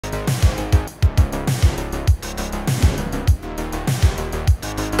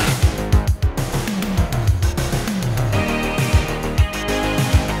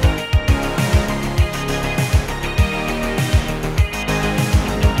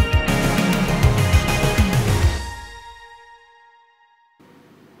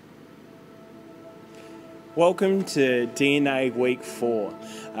Welcome to DNA Week 4.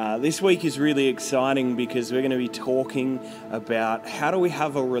 This week is really exciting because we're going to be talking about how do we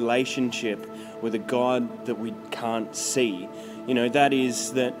have a relationship with a God that we can't see. You know, that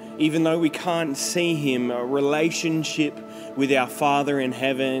is that even though we can't see Him, a relationship with our Father in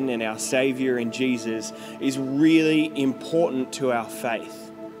heaven and our Saviour in Jesus is really important to our faith.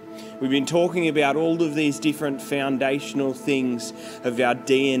 We've been talking about all of these different foundational things of our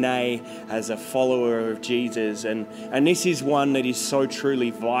DNA as a follower of Jesus. And this is one that is so truly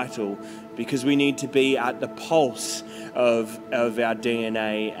vital because we need to be at the pulse of our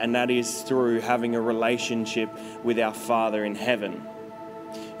DNA, and that is through having a relationship with our Father in heaven.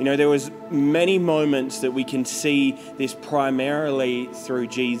 You know, there was many moments that we can see this primarily through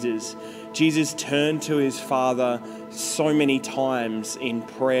Jesus. Jesus turned to his Father so many times in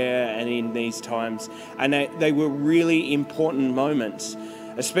prayer and in these times, and they were really important moments,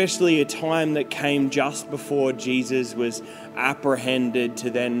 especially a time that came just before Jesus was apprehended to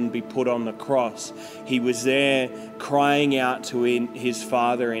then be put on the cross. He was there crying out to his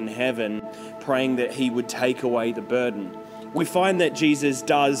Father in heaven, praying that he would take away the burden. We find that Jesus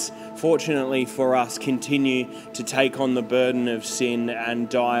does, fortunately for us, continue to take on the burden of sin and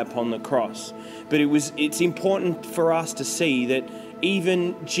die upon the cross. But it's important for us to see that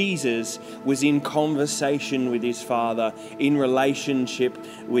even Jesus was in conversation with his Father, in relationship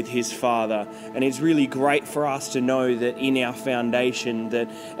with his Father. And it's really great for us to know that in our foundation,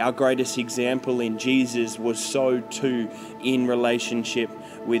 that our greatest example in Jesus was so too in relationship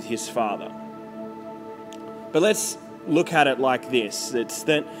with his Father. But let's look at it like this. It's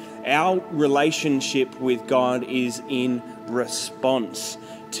that our relationship with God is in response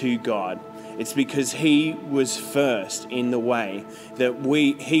to God. It's because he was first in the way that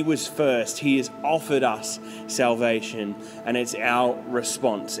he was first. He has offered us salvation, and it's our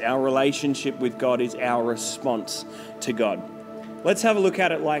response. Our relationship with God is our response to God. Let's have a look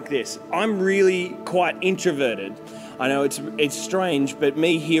at it like this. I'm really quite introverted. I know it's strange, but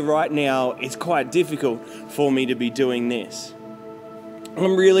me here right now, it's quite difficult for me to be doing this.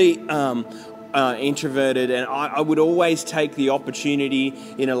 I'm really introverted, and I would always take the opportunity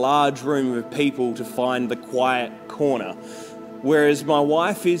in a large room of people to find the quiet corner. Whereas my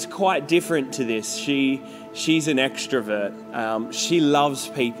wife is quite different to this. She's an extrovert. She loves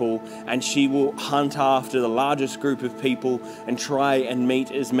people, and she will hunt after the largest group of people and try and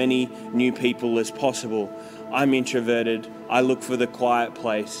meet as many new people as possible. I'm introverted. I look for the quiet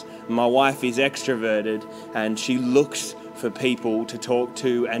place. My wife is extroverted, and she looks for people to talk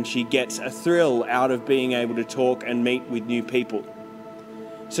to, and she gets a thrill out of being able to talk and meet with new people.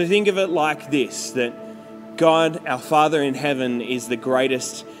 So think of it like this, that God, our Father in heaven, is the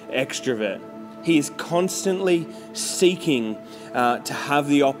greatest extrovert. He is constantly seeking to have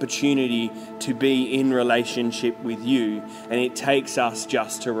the opportunity to be in relationship with you, and it takes us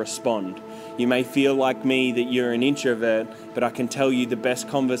just to respond. You may feel like me that you're an introvert, but I can tell you the best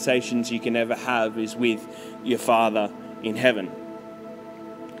conversations you can ever have is with your Father in heaven.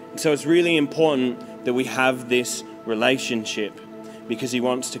 So it's really important that we have this relationship because he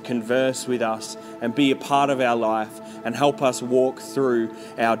wants to converse with us and be a part of our life and help us walk through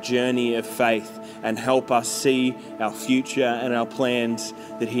our journey of faith and help us see our future and our plans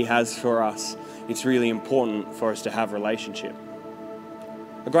that he has for us. It's really important for us to have a relationship.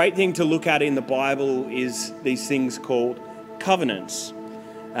 A great thing to look at in the Bible is these things called covenants.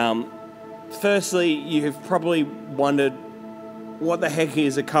 Firstly, you have probably wondered, what the heck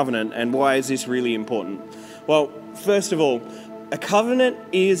is a covenant and why is this really important? Well, first of all, a covenant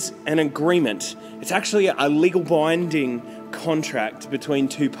is an agreement. It's actually a legal binding contract between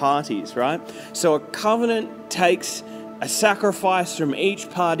two parties, right? So a covenant takes a sacrifice from each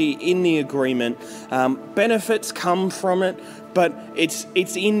party in the agreement. Benefits come from it, but it's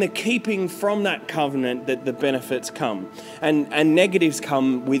in the keeping from that covenant that the benefits come. And negatives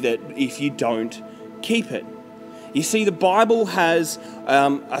come with it if you don't keep it. You see, the Bible has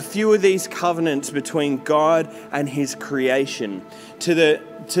a few of these covenants between God and his creation. To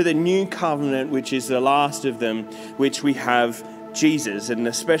the new covenant, which is the last of them, which we have Jesus. And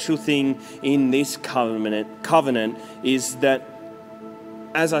the special thing in this covenant is that,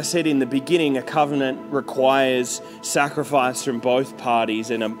 as I said in the beginning, a covenant requires sacrifice from both parties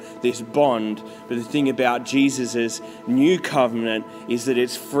and this bond. But the thing about Jesus' new covenant is that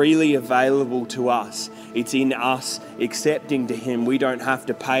it's freely available to us. It's in us accepting to him. We don't have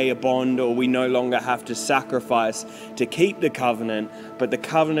to pay a bond, or we no longer have to sacrifice to keep the covenant. But the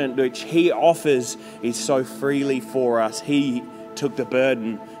covenant which he offers is so freely for us. He took the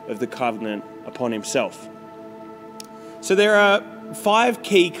burden of the covenant upon himself. So there are 5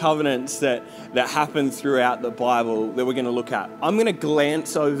 key covenants that happen throughout the Bible that we're going to look at. I'm going to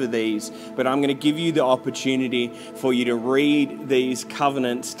glance over these, but I'm going to give you the opportunity for you to read these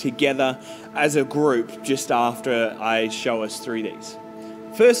covenants together as a group just after I show us through these.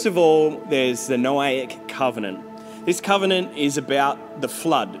 First of all, there's the Noahic covenant. This covenant is about the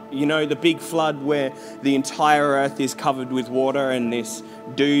flood. You know, the big flood where the entire earth is covered with water and this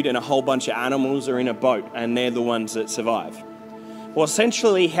dude and a whole bunch of animals are in a boat and they're the ones that survive. Well,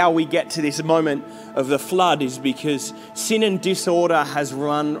 essentially how we get to this moment of the flood is because sin and disorder has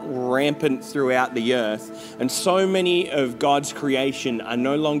run rampant throughout the earth, and so many of God's creation are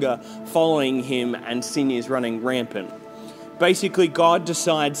no longer following him and sin is running rampant. Basically, God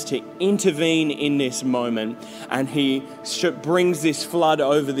decides to intervene in this moment, and he brings this flood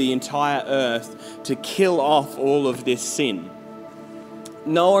over the entire earth to kill off all of this sin.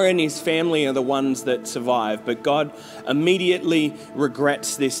 Noah and his family are the ones that survive, but God immediately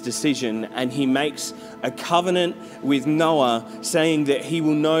regrets this decision, and he makes a covenant with Noah saying that he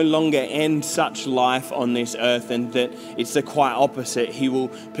will no longer end such life on this earth, and that it's the quite opposite. He will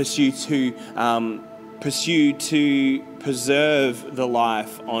pursue to preserve the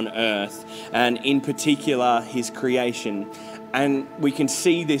life on earth, and in particular his creation. And we can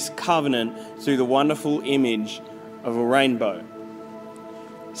see this covenant through the wonderful image of a rainbow.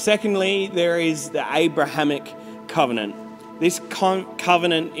 Secondly, there is the Abrahamic covenant. This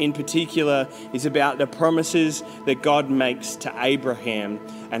covenant in particular is about the promises that God makes to Abraham,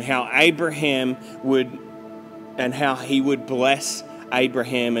 and how he would bless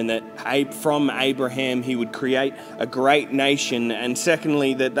Abraham, and that from Abraham he would create a great nation, and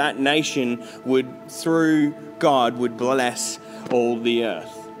secondly that nation would, through God, would bless all the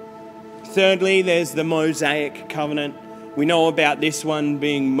earth. Thirdly, there's the Mosaic covenant. We know about this one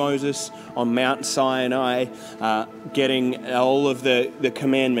being Moses on Mount Sinai, getting all of the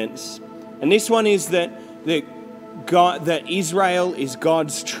commandments. And this one is that Israel is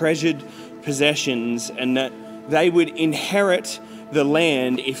God's treasured possessions, and that they would inherit the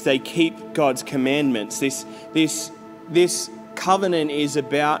land if they keep God's commandments. This covenant is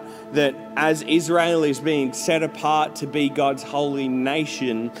about that as Israel is being set apart to be God's holy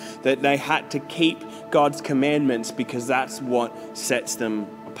nation, that they had to keep God's commandments because that's what sets them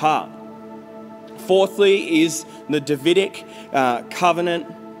apart. Fourthly is the Davidic covenant.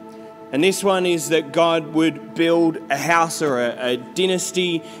 And this one is that God would build a house or a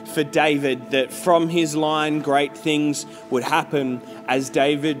dynasty for David, that from his line great things would happen as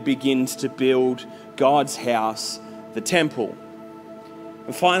David begins to build God's house, the temple.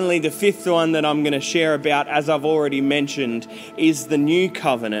 And finally, the fifth one that I'm going to share about, as I've already mentioned, is the New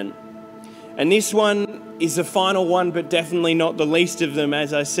Covenant. And this one is the final one, but definitely not the least of them,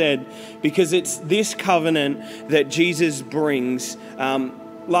 as I said, because it's this covenant that Jesus brings.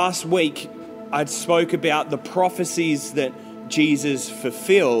 Last week, I spoke about the prophecies that Jesus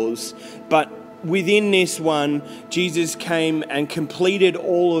fulfills, but within this one, Jesus came and completed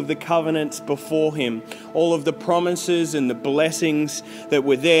all of the covenants before him, all of the promises and the blessings that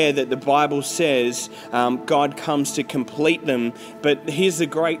were there that the Bible says God comes to complete them. But here's the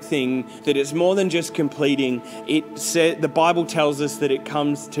great thing, that it's more than just completing. The Bible tells us that it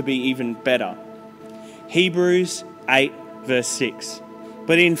comes to be even better. Hebrews 8 verse 6.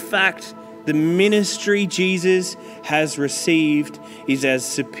 But in fact, the ministry Jesus has received is as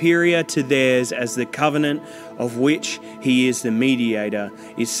superior to theirs as the covenant of which he is the mediator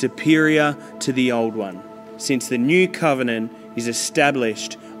is superior to the old one, since the new covenant is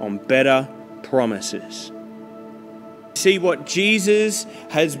established on better promises. See, what Jesus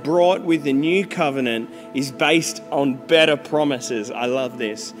has brought with the new covenant is based on better promises. I love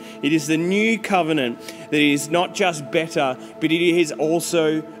this. It is the new covenant that is not just better, but it is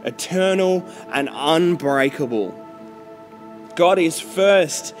also eternal and unbreakable. God is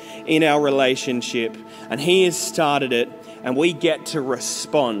first in our relationship, and he has started it, and we get to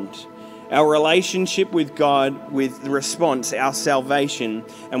respond. Our relationship with God, with the response, our salvation,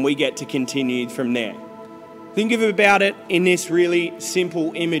 and we get to continue from there. Think about it in this really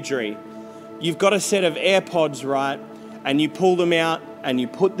simple imagery. You've got a set of AirPods, right? And you pull them out and you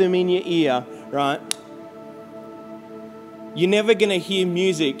put them in your ear, right? You're never going to hear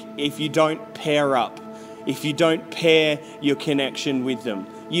music if you don't pair up, if you don't pair your connection with them.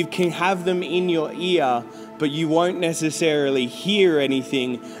 You can have them in your ear, but you won't necessarily hear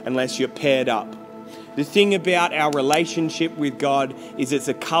anything unless you're paired up. The thing about our relationship with God is it's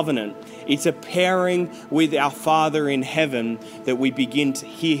a covenant. It's a pairing with our Father in heaven that we begin to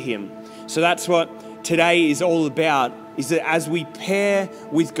hear him. So that's what today is all about, is that as we pair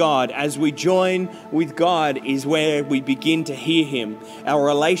with God, as we join with God, is where we begin to hear him. Our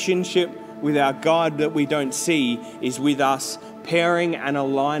relationship with our God that we don't see is with us pairing and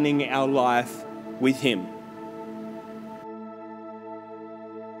aligning our life with him.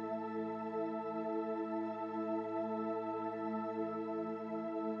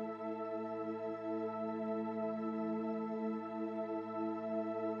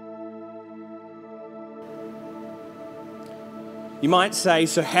 You might say,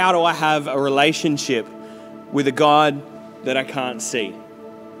 so how do I have a relationship with a God that I can't see?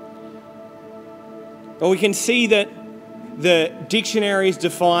 Well, we can see that the dictionaries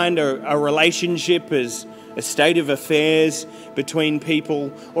defined a relationship as a state of affairs between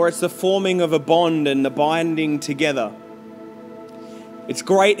people, or it's the forming of a bond and the binding together. It's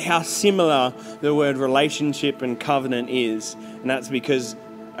great how similar the word relationship and covenant is, and that's because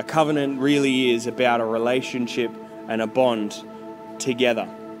a covenant really is about a relationship and a bond together.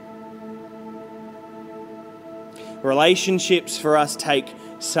 Relationships for us take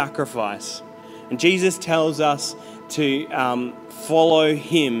sacrifice, and Jesus tells us to follow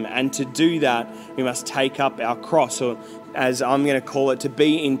him, and to do that we must take up our cross, or as I'm going to call it, to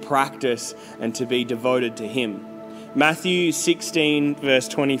be in practice and to be devoted to him. Matthew 16 verse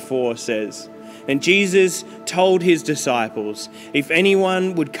 24 says, "And Jesus told his disciples, 'If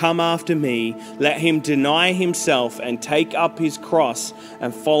anyone would come after me, let him deny himself and take up his cross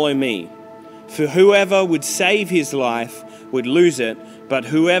and follow me. For whoever would save his life would lose it, but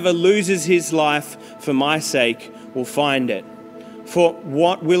whoever loses his life for my sake will find it. For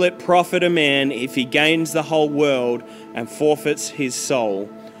what will it profit a man if he gains the whole world and forfeits his soul?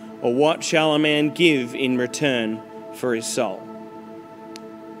 Or what shall a man give in return for his soul?'"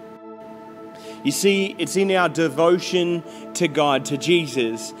 You see, it's in our devotion to God, to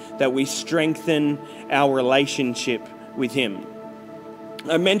Jesus, that we strengthen our relationship with him.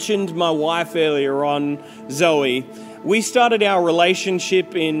 I mentioned my wife earlier on, Zoe. We started our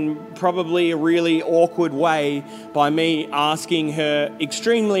relationship in probably a really awkward way by me asking her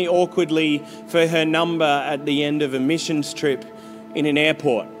extremely awkwardly for her number at the end of a missions trip in an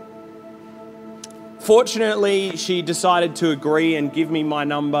airport. Fortunately, she decided to agree and give me my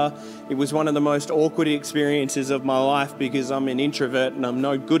number. It was one of the most awkward experiences of my life because I'm an introvert and I'm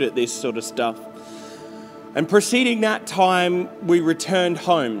no good at this sort of stuff. And preceding that time, we returned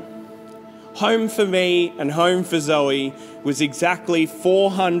home. Home for me and home for Zoe was exactly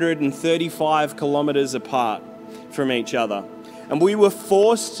 435 kilometres apart from each other. And we were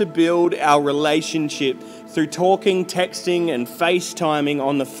forced to build our relationship through talking, texting and FaceTiming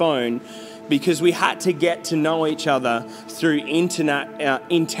on the phone, because we had to get to know each other through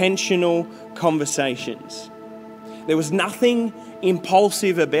intentional conversations. There was nothing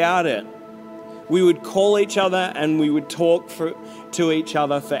impulsive about it. We would call each other and we would talk to each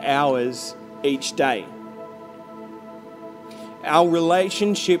other for hours each day. Our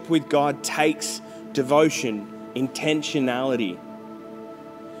relationship with God takes devotion, intentionality.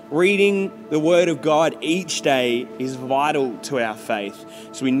 Reading the Word of God each day is vital to our faith,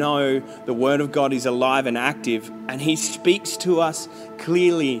 so we know the Word of God is alive and active, and he speaks to us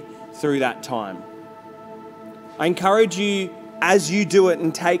clearly through that time. I encourage you, as you do it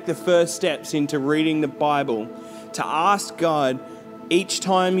and take the first steps into reading the Bible, to ask God each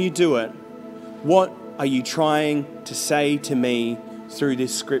time you do it, what are you trying to say to me through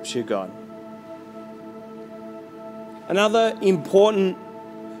this scripture, God? Another important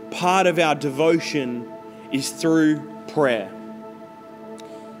part of our devotion is through prayer.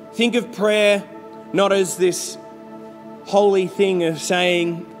 Think of prayer not as this holy thing of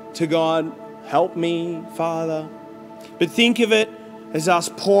saying to God, "Help me, Father," but think of it as us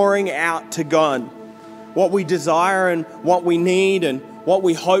pouring out to God what we desire and what we need and what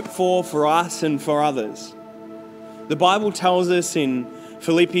we hope for us and for others. The Bible tells us in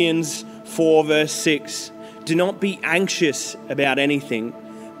Philippians 4 verse 6, "Do not be anxious about anything,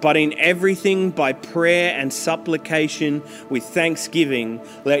 but in everything by prayer and supplication with thanksgiving,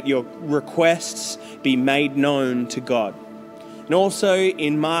 let your requests be made known to God." And also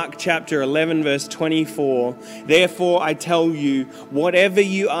in Mark chapter 11 verse 24, "Therefore I tell you, whatever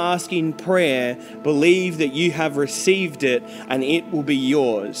you ask in prayer, believe that you have received it and it will be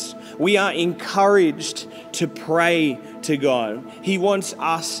yours." We are encouraged to pray to God. He wants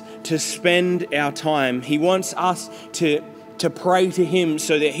us to spend our time. He wants us to pray to him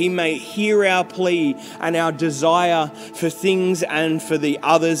so that he may hear our plea and our desire for things and for the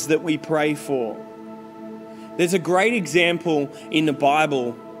others that we pray for. There's a great example in the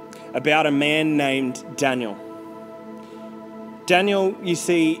Bible about a man named Daniel. Daniel, you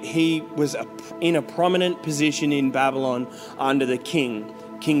see, he was in a prominent position in Babylon under the King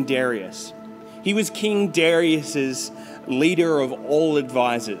Darius. He was King Darius's leader of all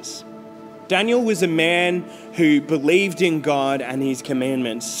advisors. Daniel was a man who believed in God and his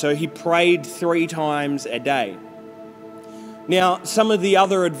commandments, so he prayed 3 times a day. Now, some of the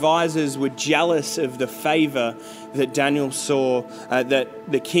other advisors were jealous of the favor that Daniel saw, that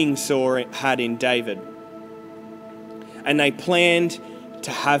the king had in David. And they planned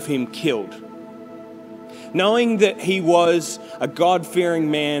to have him killed. Knowing that he was a God-fearing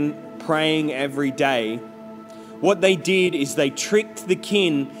man praying every day, what they did is they tricked the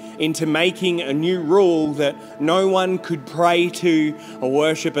king into making a new rule that no one could pray to or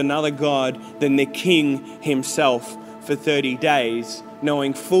worship another god than the king himself for 30 days,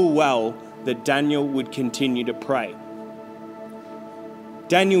 knowing full well that Daniel would continue to pray.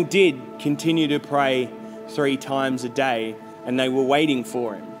 Daniel did continue to pray 3 times a day, and they were waiting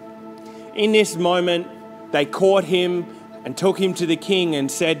for him. In this moment, they caught him and took him to the king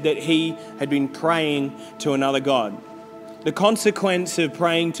and said that he had been praying to another god. The consequence of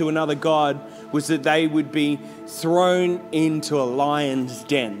praying to another god was that they would be thrown into a lion's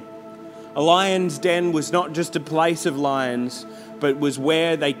den. A lion's den was not just a place of lions, but was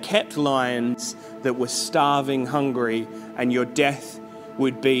where they kept lions that were starving, hungry, and your death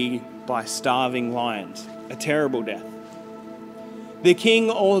would be by starving lions. A terrible death. The king,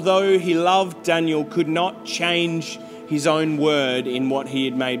 although he loved Daniel, could not change his own word in what he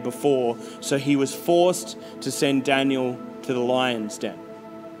had made before, so he was forced to send Daniel to the lion's den.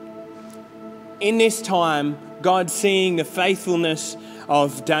 In this time, God, seeing the faithfulness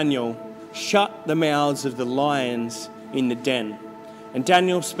of Daniel, shut the mouths of the lions in the den. And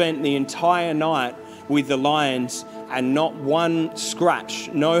Daniel spent the entire night with the lions, and not one scratch,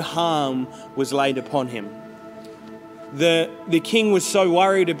 no harm was laid upon him. The king was so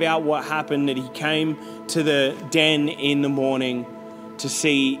worried about what happened that he came to the den in the morning to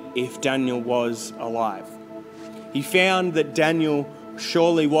see if Daniel was alive. He found that Daniel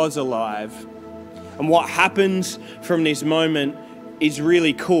surely was alive. And what happens from this moment is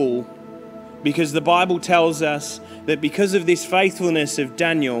really cool, because the Bible tells us that because of this faithfulness of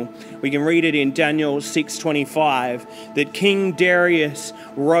Daniel, we can read it in Daniel 6:25, that King Darius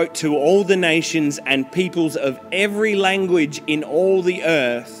wrote to all the nations and peoples of every language in all the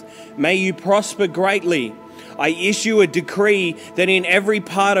earth, "May you prosper greatly. I issue a decree that in every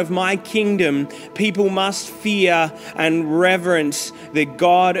part of my kingdom, people must fear and reverence the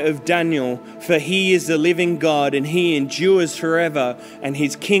God of Daniel, for he is the living God and he endures forever, and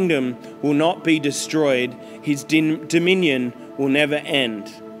his kingdom will not be destroyed. His dominion will never end."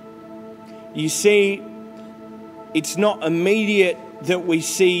 You see, it's not immediate that we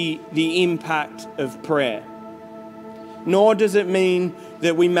see the impact of prayer, nor does it mean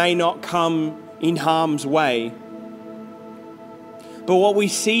that we may not come in harm's way. But what we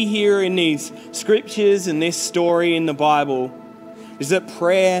see here in these scriptures and this story in the Bible is that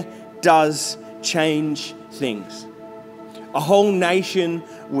prayer does change things. A whole nation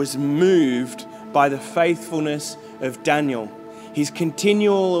was moved by the faithfulness of Daniel. His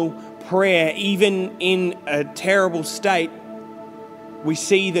continual prayer, even in a terrible state, we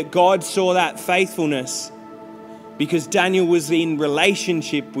see that God saw that faithfulness because Daniel was in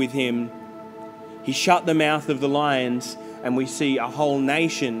relationship with him. He shut the mouth of the lions, and we see a whole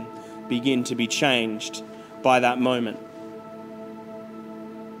nation begin to be changed by that moment.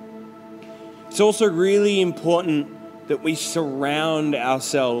 It's also really important that we surround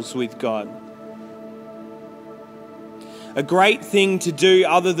ourselves with God. A great thing to do,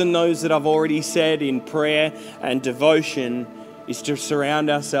 other than those that I've already said in prayer and devotion, is to surround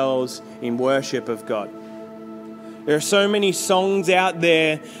ourselves in worship of God. There are so many songs out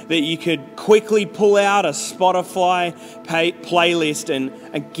there that you could quickly pull out a Spotify playlist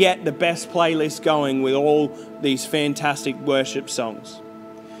and get the best playlist going with all these fantastic worship songs.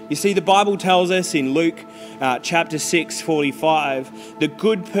 You see, the Bible tells us in Luke chapter 6:45, the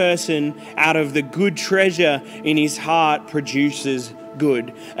good person out of the good treasure in his heart produces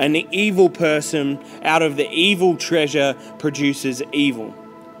good, and the evil person out of the evil treasure produces evil.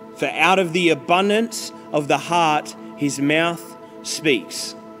 For out of the abundance of the heart, his mouth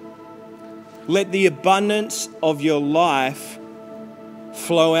speaks. Let the abundance of your life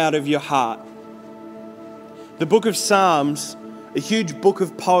flow out of your heart. The book of Psalms, a huge book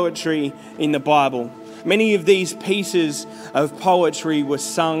of poetry in the Bible. Many of these pieces of poetry were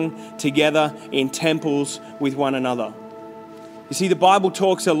sung together in temples with one another. You see, the Bible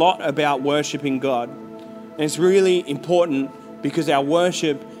talks a lot about worshiping God. And it's really important because our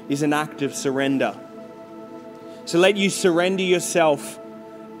worship is an act of surrender. So let you surrender yourself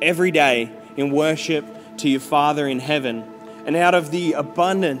every day in worship to your Father in heaven. And out of the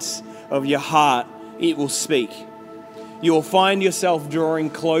abundance of your heart, it will speak. You will find yourself drawing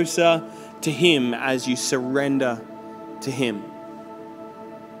closer to Him as you surrender to Him.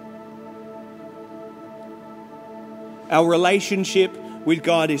 Our relationship with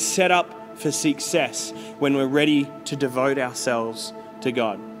God is set up for success when we're ready to devote ourselves to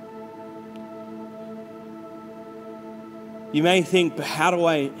God. You may think, but how do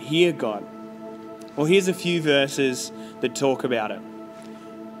I hear God? Well, here's a few verses that talk about it.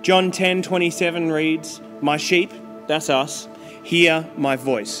 John 10:27 reads, "My sheep," that's us, "hear my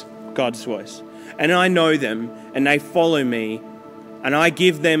voice," God's voice, "and I know them, and they follow me, and I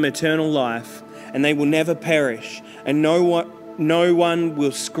give them eternal life, and they will never perish, and no one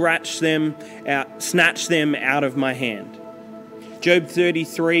will snatch them out of my hand." Job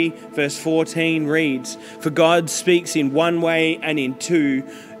 33 verse 14 reads, "For God speaks in one way and in two,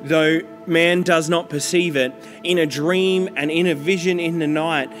 though man does not perceive it, in a dream and in a vision in the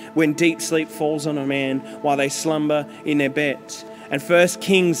night, when deep sleep falls on a man while they slumber in their beds." And 1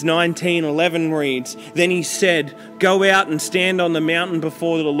 Kings 19:11 reads, "Then he said, go out and stand on the mountain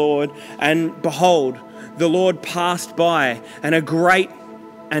before the Lord, and behold, the Lord passed by, and a great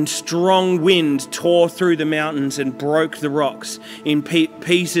and strong wind tore through the mountains and broke the rocks in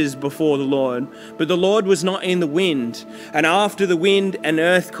pieces before the Lord. But the Lord was not in the wind. And after the wind, an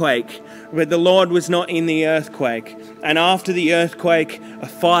earthquake. But the Lord was not in the earthquake. And after the earthquake, a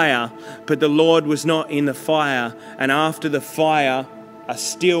fire. But the Lord was not in the fire. And after the fire, a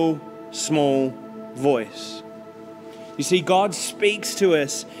still small voice." You see, God speaks to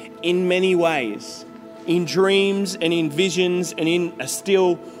us in many ways. In dreams and in visions and in a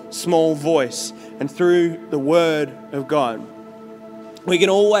still small voice and through the Word of God. We can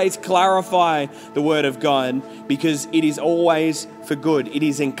always clarify the Word of God because it is always for good. It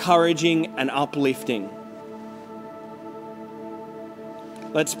is encouraging and uplifting.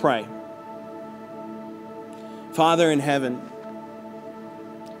 Let's pray. Father in heaven,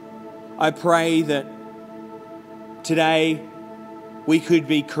 I pray that today we could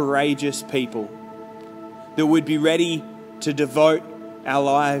be courageous people, that would be ready to devote our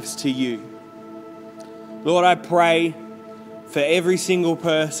lives to you. Lord, I pray for every single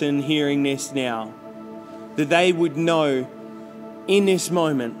person hearing this now, that they would know in this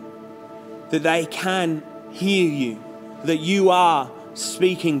moment that they can hear you, that you are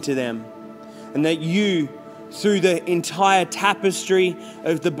speaking to them, and that you, through the entire tapestry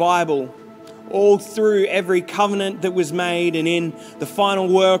of the Bible, all through every covenant that was made and in the final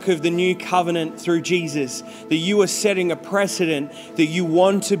work of the new covenant through Jesus, that you are setting a precedent that you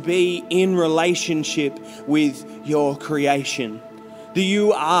want to be in relationship with your creation. That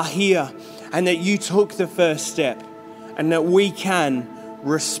you are here and that you took the first step, and that we can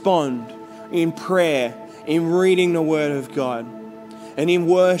respond in prayer, in reading the Word of God, and in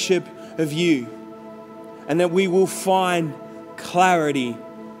worship of you, and that we will find clarity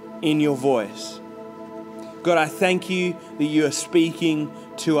in your voice. God, I thank you that you are speaking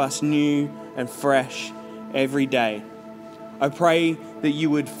to us new and fresh every day. I pray that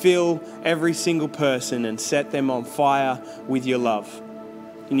you would fill every single person and set them on fire with your love.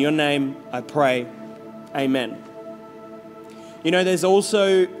 In your name I pray, amen. You know, there's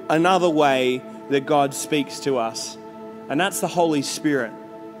also another way that God speaks to us, and that's the Holy Spirit.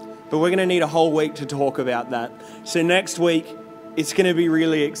 But we're going to need a whole week to talk about that. So next week, it's going to be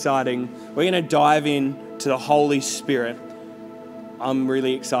really exciting. We're going to dive in to the Holy Spirit. I'm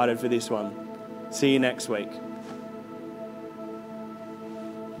really excited for this one. See you next week.